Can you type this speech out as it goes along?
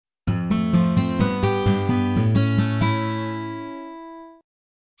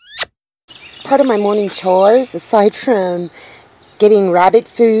part of my morning chores, aside from getting rabbit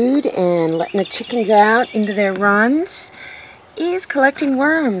food and letting the chickens out into their runs, is collecting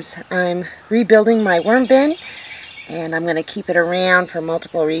worms. I'm rebuilding my worm bin, and I'm going to keep it around for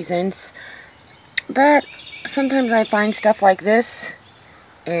multiple reasons. But sometimes I find stuff like this,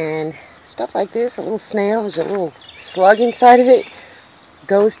 and stuff like this, a little snail, there's a little slug inside of it,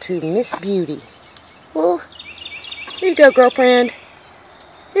 goes to Miss Beauty. Oh, here you go, girlfriend.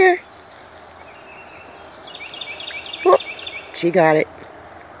 Here. Whoop, she got it.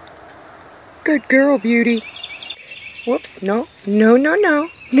 Good girl, Beauty. Whoops, no. You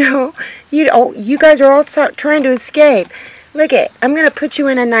guys are all trying to escape. Look it, I'm going to put you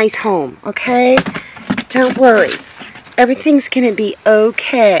in a nice home, okay? Don't worry. Everything's going to be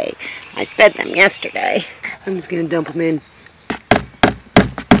okay. I fed them yesterday. I'm just going to dump them in.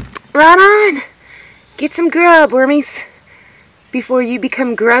 Right on. Get some grub, wormies, before you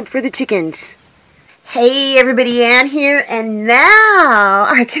become grub for the chickens. Hey everybody, Ann here, and now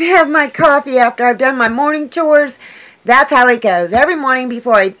I can have my coffee after I've done my morning chores. That's how it goes. Every morning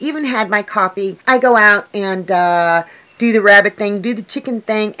before I've even had my coffee, I go out and do the rabbit thing, do the chicken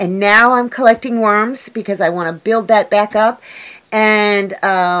thing, and now I'm collecting worms because I want to build that back up. And,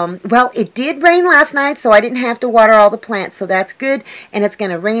 well, it did rain last night, so I didn't have to water all the plants, so that's good. And it's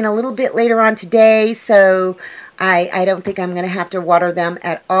going to rain a little bit later on today, so I don't think I'm going to have to water them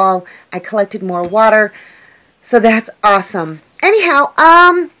at all. I collected more water, so that's awesome. Anyhow,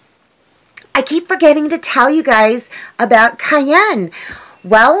 I keep forgetting to tell you guys about Cayenne.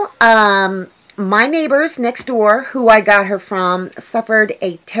 Well, my neighbors next door, who I got her from, suffered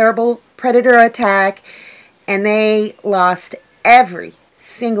a terrible predator attack, and they lost every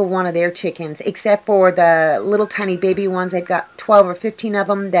single one of their chickens, except for the little tiny baby ones. They've got 12 or 15 of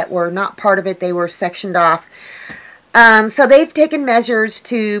them that were not part of it. They were sectioned off. So they've taken measures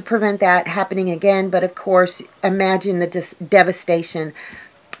to prevent that happening again, but of course, imagine the devastation.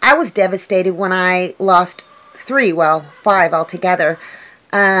 I was devastated when I lost 5 altogether.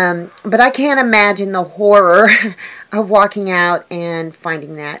 But I can't imagine the horror of walking out and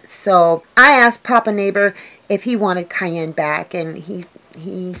finding that. So I asked Papa Neighbor if he wanted Cayenne back, and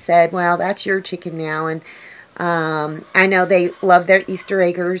he said, well, that's your chicken now. And I know they love their Easter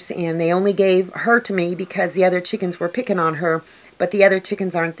eggers, and they only gave her to me because the other chickens were picking on her, but the other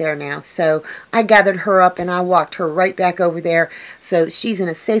chickens aren't there now. So I gathered her up and I walked her right back over there. So she's in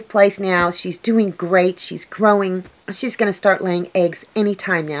a safe place now. She's doing great. She's growing. She's going to start laying eggs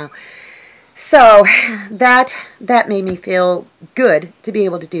anytime now. So that made me feel good to be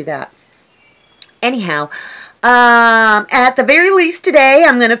able to do that. Anyhow, at the very least today,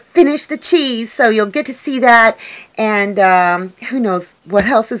 I'm going to finish the cheese, so you'll get to see that, and who knows what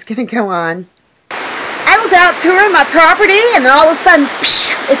else is going to go on. I was out touring my property, and then all of a sudden,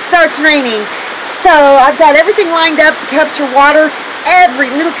 it starts raining. So I've got everything lined up to capture water.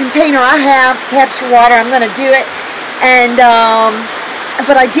 Every little container I have to capture water, I'm going to do it. And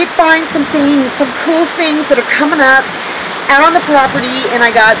but I did find some cool things that are coming up out on the property, and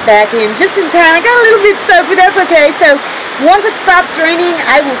I got back in just in time. I got a little bit soaked, but that's okay. So once it stops raining,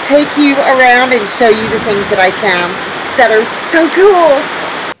 I will take you around and show you the things that I found that are so cool.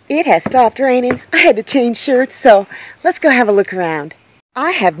 It has stopped raining. I had to change shirts, so let's go have a look around.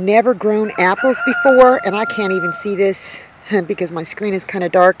 I have never grown apples before, and I can't even see this because my screen is kind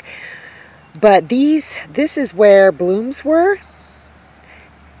of dark. But this is where blooms were.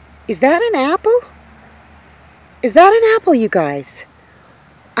 Is that an apple? Is that an apple, you guys?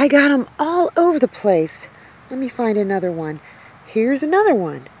 I got them all over the place. Let me find another one. Here's another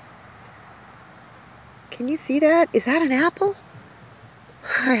one. Can you see that? Is that an apple?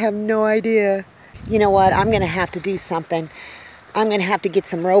 I have no idea. You know what? I'm going to have to do something. I'm going to have to get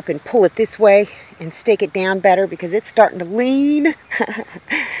some rope and pull it this way and stake it down better because it's starting to lean.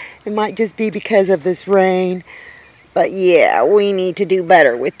 It might just be because of this rain. But yeah, we need to do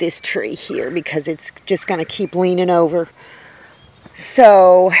better with this tree here because it's just going to keep leaning over.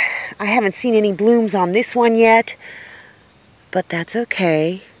 So, I haven't seen any blooms on this one yet, but that's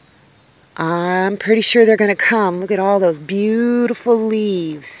okay. I'm pretty sure they're going to come. Look at all those beautiful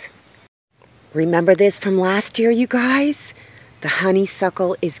leaves. Remember this from last year, you guys? The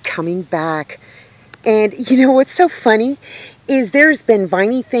honeysuckle is coming back. And you know what's so funny is there's been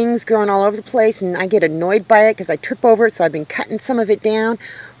viney things growing all over the place, and I get annoyed by it because I trip over it, so I've been cutting some of it down.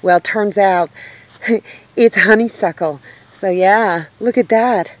 Well, it turns out it's honeysuckle. So yeah, look at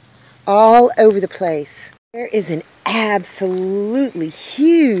that. All over the place. There is an absolutely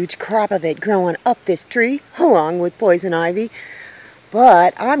huge crop of it growing up this tree, along with poison ivy.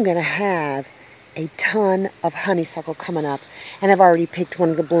 But I'm going to have a ton of honeysuckle coming up. And I've already picked one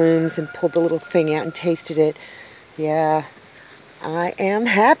of the blooms and pulled the little thing out and tasted it. Yeah, I am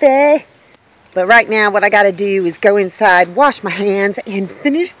happy. But right now what I got to do is go inside, wash my hands, and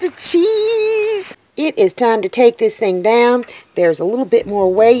finish the cheese. It is time to take this thing down. There's a little bit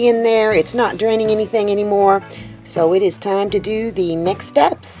more whey in there. It's not draining anything anymore. So it is time to do the next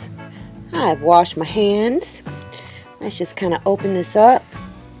steps. I've washed my hands. Let's just kind of open this up.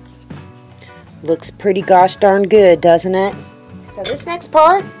 Looks pretty gosh darn good, doesn't it? So this next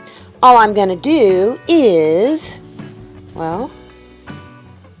part, all I'm going to do is, well,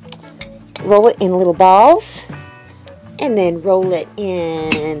 roll it in little balls and then roll it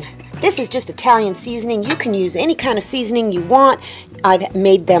in. This is just Italian seasoning. You can use any kind of seasoning you want. I've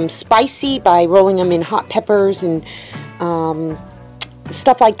made them spicy by rolling them in hot peppers and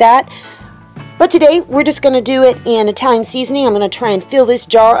stuff like that. But today we're just going to do it in Italian seasoning. I'm going to try and fill this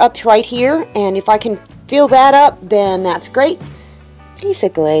jar up right here. And if I can fill that up, then that's great.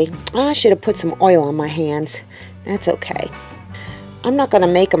 Basically, I should have put some oil on my hands. That's okay. I'm not going to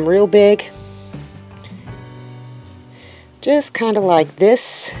make them real big. Just kind of like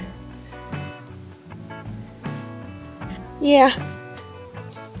this. Yeah,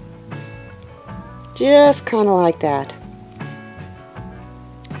 just kind of like that.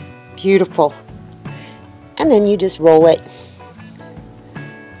 Beautiful. And then you just roll it.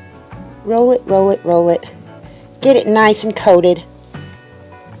 Roll it, roll it, roll it. Get it nice and coated.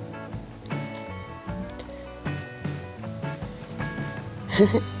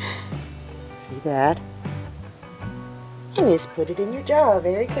 See that? And just put it in your jar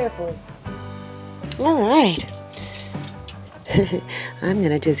very carefully. All right. I'm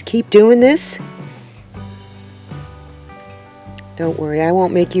going to just keep doing this. Don't worry, I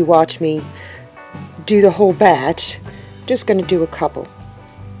won't make you watch me do the whole batch. Just going to do a couple.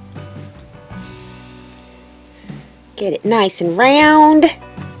 Get it nice and round.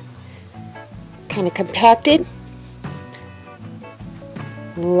 Kind of compacted.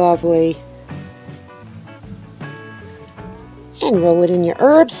 Lovely. And roll it in your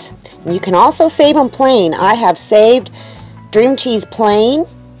herbs. And you can also save them plain. I have saved Dream cheese plain,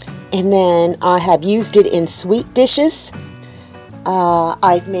 and then I have used it in sweet dishes.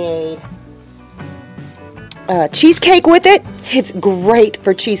 I've made cheesecake with it. It's great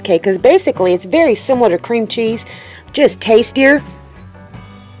for cheesecake because basically it's very similar to cream cheese, just tastier.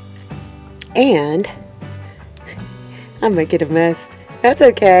 And I'm making a mess. That's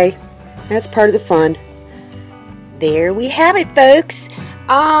okay. That's part of the fun. There we have it, folks.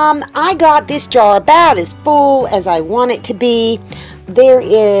 I got this jar about as full as I want it to be. There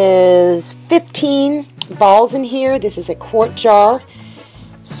is 15 balls in here. This is a quart jar.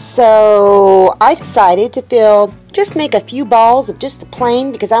 So I decided to just make a few balls of just the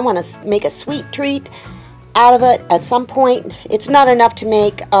plain because I want to make a sweet treat out of it at some point. It's not enough to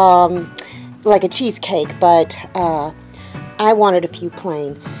make like a cheesecake, but I wanted a few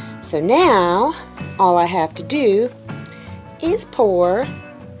plain. So now all I have to do is pour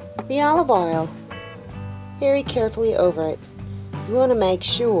the olive oil very carefully over it. You want to make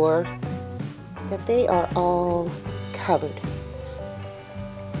sure that they are all covered.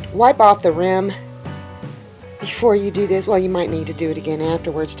 Wipe off the rim before you do this. Well, you might need to do it again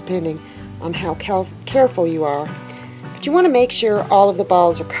afterwards depending on how careful you are. But you want to make sure all of the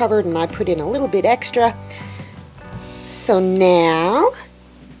balls are covered, and I put in a little bit extra. So now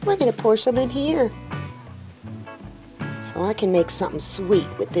we're going to pour some in here. So I can make something sweet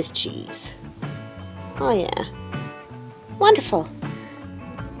with this cheese. Oh yeah. Wonderful.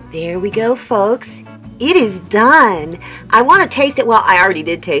 There we go, folks. It is done. I want to taste it. Well, I already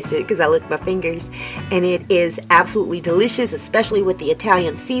did taste it because I licked my fingers. And it is absolutely delicious, especially with the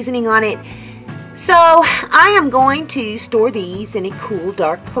Italian seasoning on it. So I am going to store these in a cool,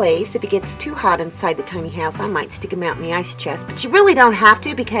 dark place. If it gets too hot inside the tiny house, I might stick them out in the ice chest. But you really don't have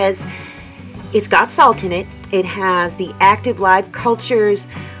to because it's got salt in it. It has the active live cultures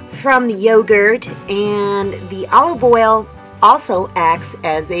from the yogurt, and the olive oil also acts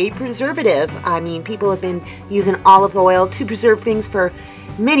as a preservative. I mean, people have been using olive oil to preserve things for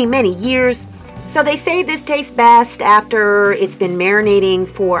many, many years. So they say this tastes best after it's been marinating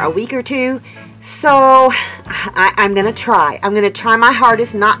for a week or two. So I'm going to try. I'm going to try my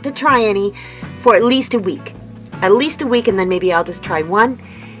hardest not to try any for at least a week. At least a week, and then maybe I'll just try one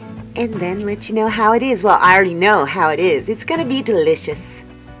and then let you know how it is. Well, I already know how it is. It's going to be delicious.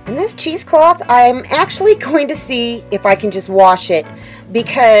 And this cheesecloth, I'm actually going to see if I can just wash it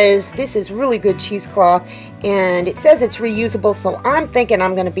because this is really good cheesecloth and it says it's reusable, so I'm thinking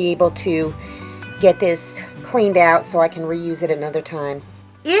I'm going to be able to get this cleaned out so I can reuse it another time.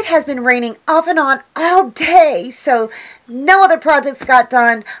 it has been raining off and on all day, so no other projects got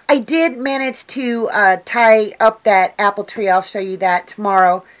done. I did manage to tie up that apple tree. I'll show you that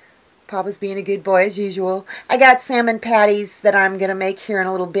tomorrow. Papa's being a good boy as usual. I got salmon patties that I'm going to make here in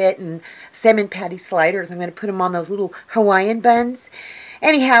a little bit, and salmon patty sliders. I'm going to put them on those little Hawaiian buns.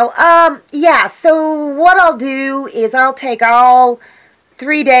 Anyhow, yeah, so what I'll do is I'll take all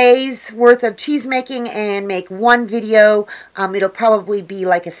 3 days worth of cheese making and make one video. It'll probably be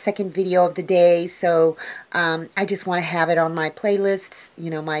like a second video of the day, so I just want to have it on my playlists, you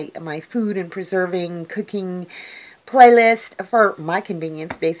know, my food and preserving, cooking playlist for my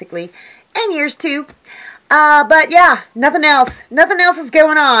convenience, basically, and yours too. But yeah, nothing else is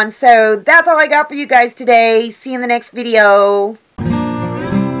going on, so that's all I got for you guys today. See you in the next video.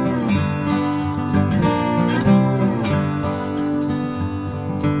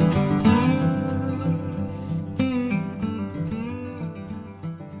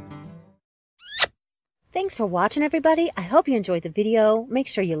 Thanks for watching, everybody. I hope you enjoyed the video. Make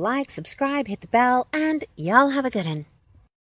sure you like, subscribe, hit the bell, and y'all have a good one.